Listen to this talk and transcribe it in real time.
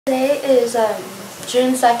Today is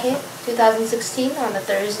June 2nd, 2016 on a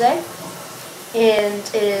Thursday, and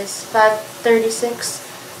it is 5:36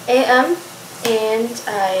 a.m. and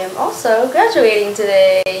I am also graduating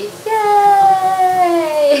today.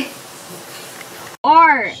 Yay!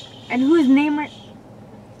 And whose name are...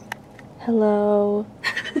 Hello.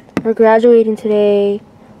 We're graduating today.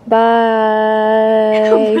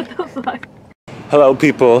 Bye. What the fuck? Hello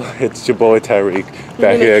people, it's your boy Tyreek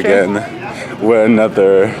back here again with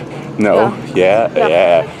another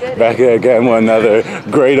back here again with another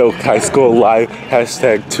Great Oak High School Live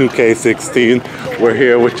 #2K16. We're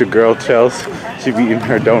here with your girl Chels. She be eating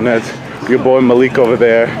her donuts. Your boy Malik over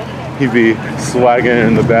there, he be swagging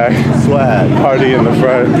in the back. Swag. Party in the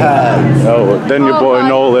front. Oh, then your boy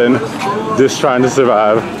Nolan, just trying to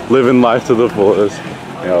survive, living life to the fullest.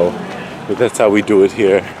 You know, but that's how we do it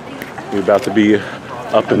here. We're about to be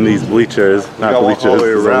up in these bleachers, not bleachers. All the way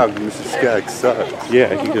around. Mr. Skaggs sucks.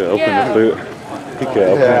 Yeah, he could open the boot. He could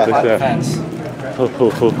open the fence.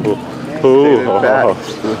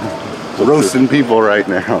 Roasting people right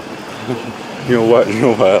now. You know what? You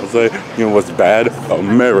know what I'll say? You know what's bad?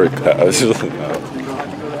 America.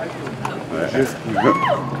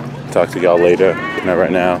 Talk to y'all later. Not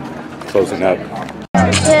right now. Closing up.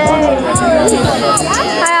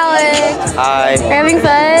 Hi. Are you having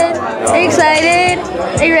fun? Are you excited?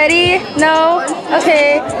 Are you ready? No?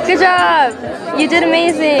 Okay. Good job. You did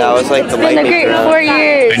amazing. That was like the It's been a great 4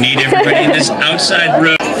 years. I need everybody in this outside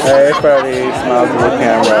room. Hey Freddie, smile to the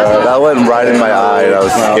camera. That went right in my eye. I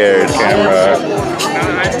was scared. Camera.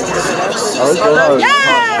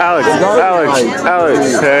 Alex.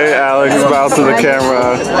 Hey Alex, smile to the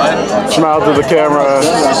camera. Smile to the camera.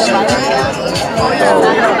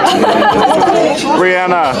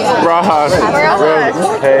 Brianna, Rajas.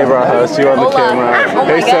 Hey Rajas, you on the camera.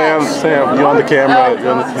 Hey Sam, you on the camera. You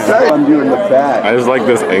on the camera. I'm doing the back. I just like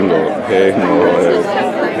this angle. Hey,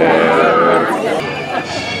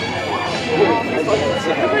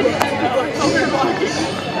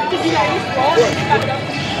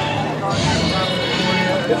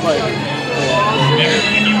 Remember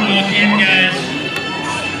when you walk in, guys,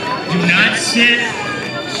 do not sit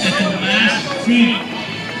at the last seat.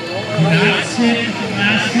 Do not sit at the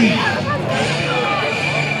last seat.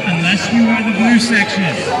 Unless you are the blue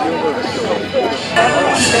section.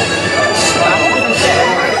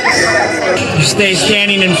 You stay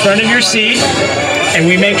standing in front of your seat, and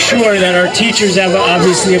we make sure that our teachers have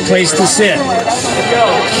obviously a place to sit.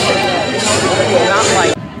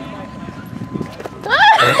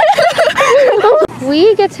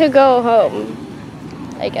 We get to go home,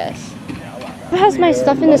 I guess. Who has my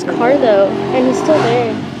stuff in this car though? And he's still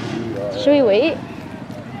there. Should we wait?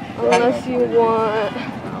 Unless you want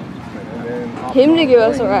him to give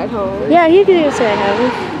us a ride home. Yeah, he could give us a ride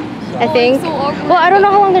home. I think. Well, I don't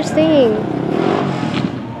know how long they're staying.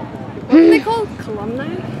 What are they called?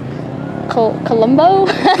 Columni? Columbo?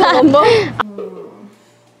 Columbo?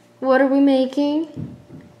 What are we making?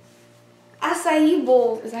 Acai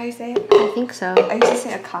bowl. Is that how you say it? I think so. I used to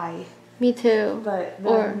say acai. Me too. But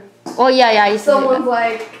or oh yeah, I used to someone's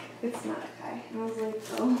like, it's not acai. And I was like,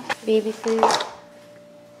 oh. Baby food.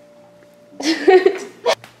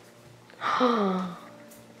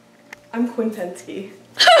 I'm Quintensky.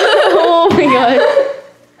 Oh my god.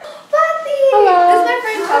 Hello. This is my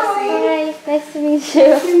friend Chelsea. Hi. Nice to meet you.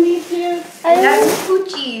 Nice to meet you. That's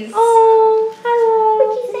Poochies. Oh, hello.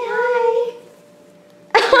 Poochie, say hi.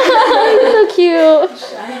 So cute.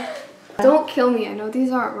 Don't kill me. I know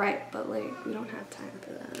these aren't right, but like, we don't have time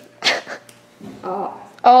for that. Oh.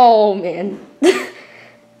 Oh man.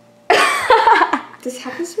 This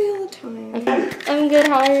happens to me all the time. I'm good.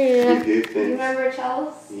 How are you? You remember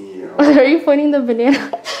Chelsea? Yeah. Are you pointing the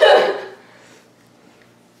banana?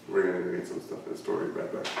 We're gonna go get some stuff in the store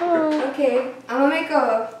right back. Oh. Okay, I'm gonna make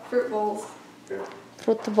a fruit bowls. Yeah.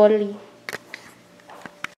 Fruit bolli.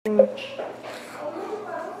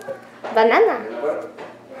 Banana.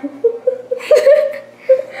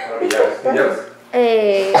 Yes.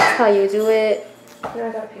 Hey, that's how you do it. Now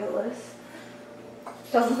I gotta pay a list.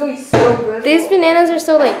 This is gonna be so good. These bananas are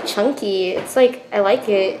so like chunky. It's like I like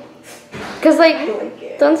it. Cause like,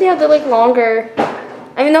 don't you have to like longer?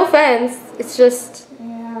 I mean, no offense. It's just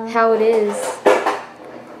how it is.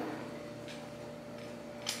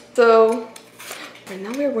 So, right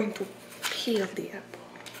now we're going to peel the apple.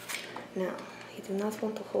 Now, you do not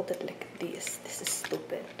want to hold it like this. This is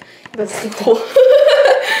stupid. You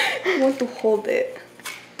want to hold it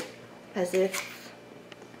as if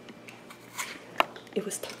it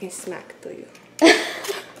was talking smack to you.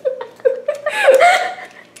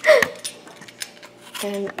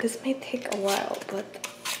 And this may take a while, but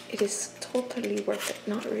it is totally worth it.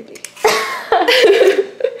 Not really.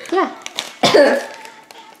 Yeah.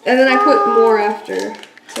 And then I put more after,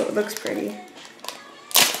 so it looks pretty.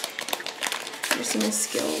 Just see my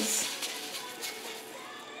skills.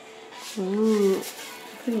 Ooh.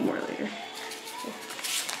 Put more later.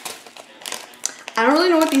 I don't really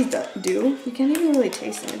know what these do. You can't even really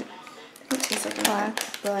taste them. They don't taste like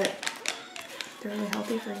wax, but they're really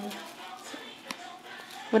healthy for you. So.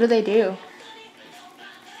 What do they do?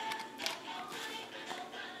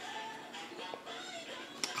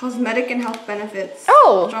 Cosmetic and health benefits.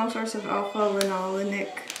 Oh! Strong source of alpha-linolenic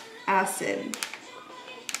acid.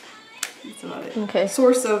 That's about it. Okay.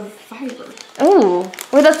 Source of fiber. Ooh.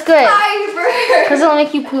 Well, that's good. Fiber! Because it'll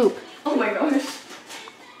make you poop. Oh my gosh.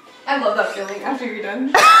 I love that feeling after you're done.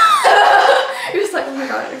 You're just like, oh my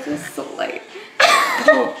god, it feels so light. I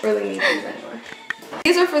don't really need these anymore.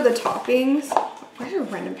 These are for the toppings. Why is there a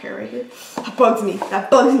random hair right here? That bugs me. That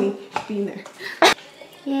bugs me. Being there.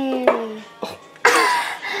 Yay.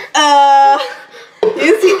 You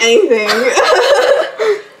didn't see anything.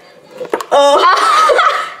 Oh,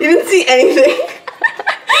 you didn't see anything.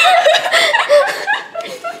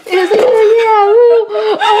 It was like, oh yeah,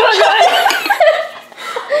 woo. Oh my god.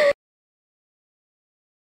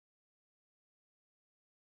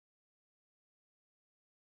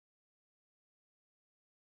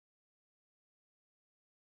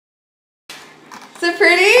 Is it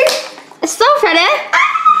pretty? It's so pretty.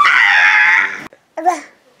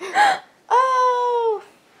 Oh.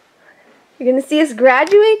 You're gonna see us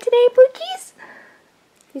graduate today, Pookies?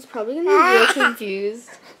 He's probably gonna be real confused.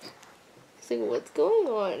 He's like, what's going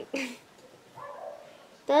on?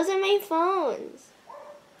 Those are my phones.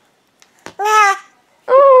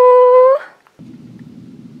 Oh.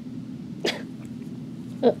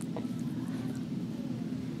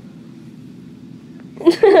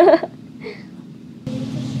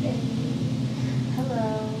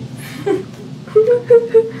 Hello.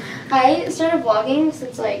 I started vlogging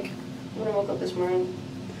since like when I woke up this morning.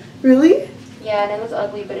 Really? Yeah, and it was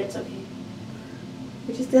ugly, but it's okay.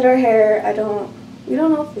 We just did our hair. We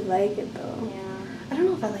don't know if we like it though. Yeah. I don't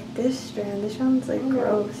know if I like this strand. This strand's like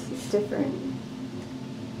gross. It's different.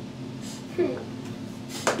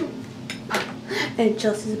 And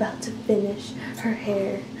Chelsea's about to finish her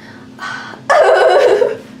hair. I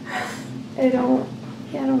don't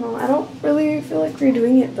know. I don't really feel like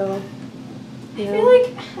redoing it though. You know? I feel like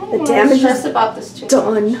I don't the want damage to stress is about this too much.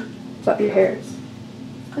 done about your hair.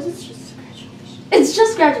 Because it's just graduation. It's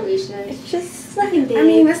just graduation. It's just nothing big. I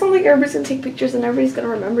mean, it's not like everybody's gonna take pictures and everybody's gonna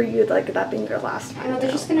remember you like that being your last time. I know,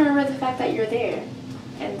 they're just gonna remember the fact that you're there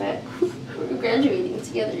and that we're graduating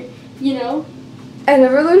together. You know? I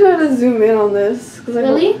never learned how to zoom in on this.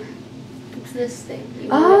 Really? It's this thing. You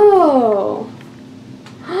Oh.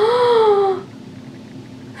 Oh,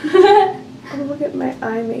 look at my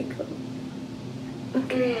eye makeup.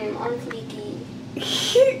 Okay. On fleeky.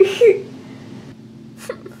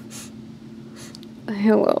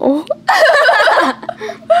 Hello.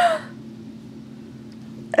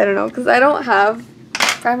 I don't know, because I don't have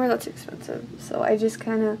primer that's expensive. So I just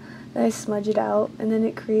I smudge it out and then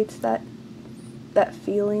it creates that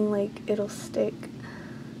feeling like it'll stick.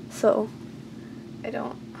 So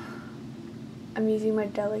I'm using my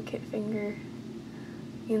delicate finger.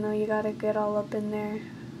 You know, you gotta get all up in there.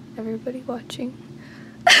 Everybody watching.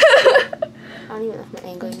 I don't even know if I'm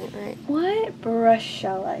angling it right. What brush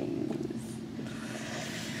shall I use?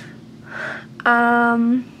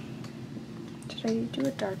 Should I do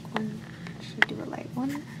a dark one? Should I do a light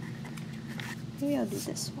one? Maybe I'll do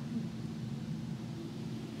this one.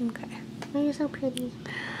 Okay. Oh, you're so pretty.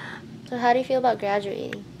 So how do you feel about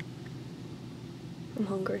graduating? I'm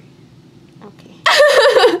hungry. Okay.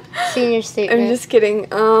 Senior statement. I'm just kidding.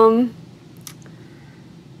 I'm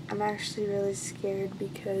actually really scared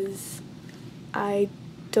because I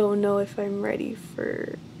don't know if I'm ready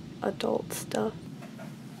for adult stuff.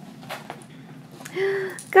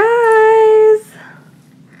 Guys!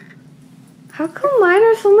 How come mine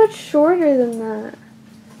are so much shorter than that?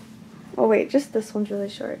 Oh wait, just this one's really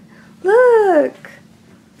short. Look!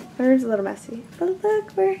 Hers a little messy. But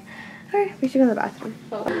look, we should go to the bathroom.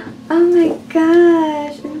 Oh my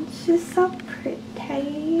gosh, it's just so pretty.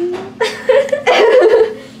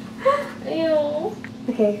 Ew.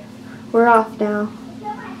 Okay, we're off now.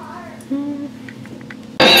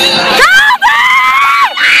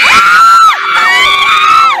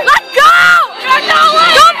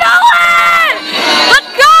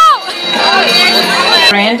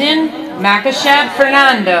 Brandon, Makashev,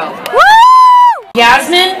 Fernando.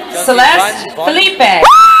 Yasmin, Celeste, Felipe.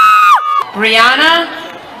 Brianna,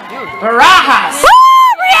 Barajas.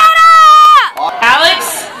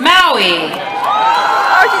 Alex, Mal. Zoe.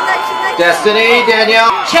 Destiny, Danielle.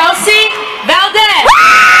 Chelsea Valdez.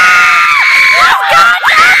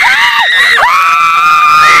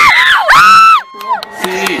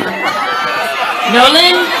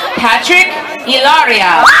 Nolan Patrick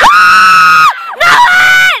Ilaria.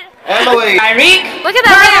 Emily. Tyreek Look at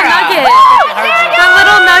that little nugget. That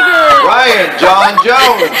little nugget. Ryan. John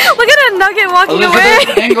Jones. Look at that nugget walking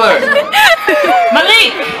Elizabeth away. Engler.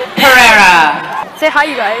 Malik Herrera. Say hi,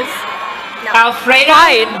 you guys.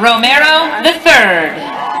 Alfredo Romero III.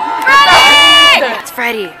 That's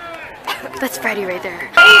Freddie. That's Freddie right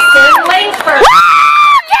there. Jason Langford.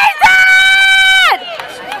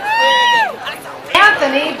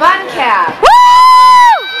 Anthony Buncap.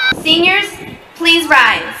 Seniors, please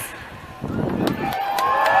rise.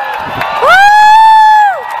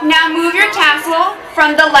 Now move your tassel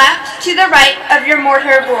from the left to the right of your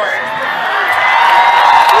mortar board.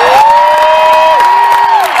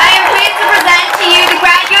 I am pleased to present to you the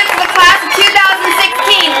graduates of the class of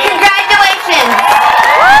 2016. Congratulations!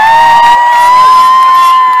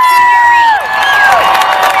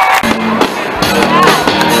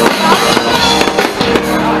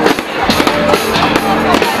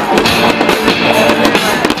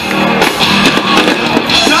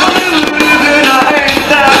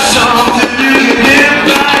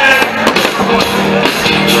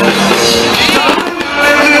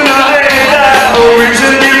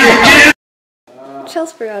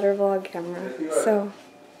 Chelsea forgot her vlog camera, so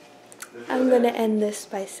I'm gonna end this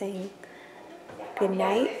by saying good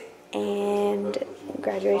night, and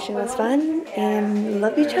graduation was fun, and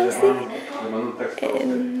love you, Chelsea,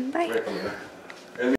 and bye.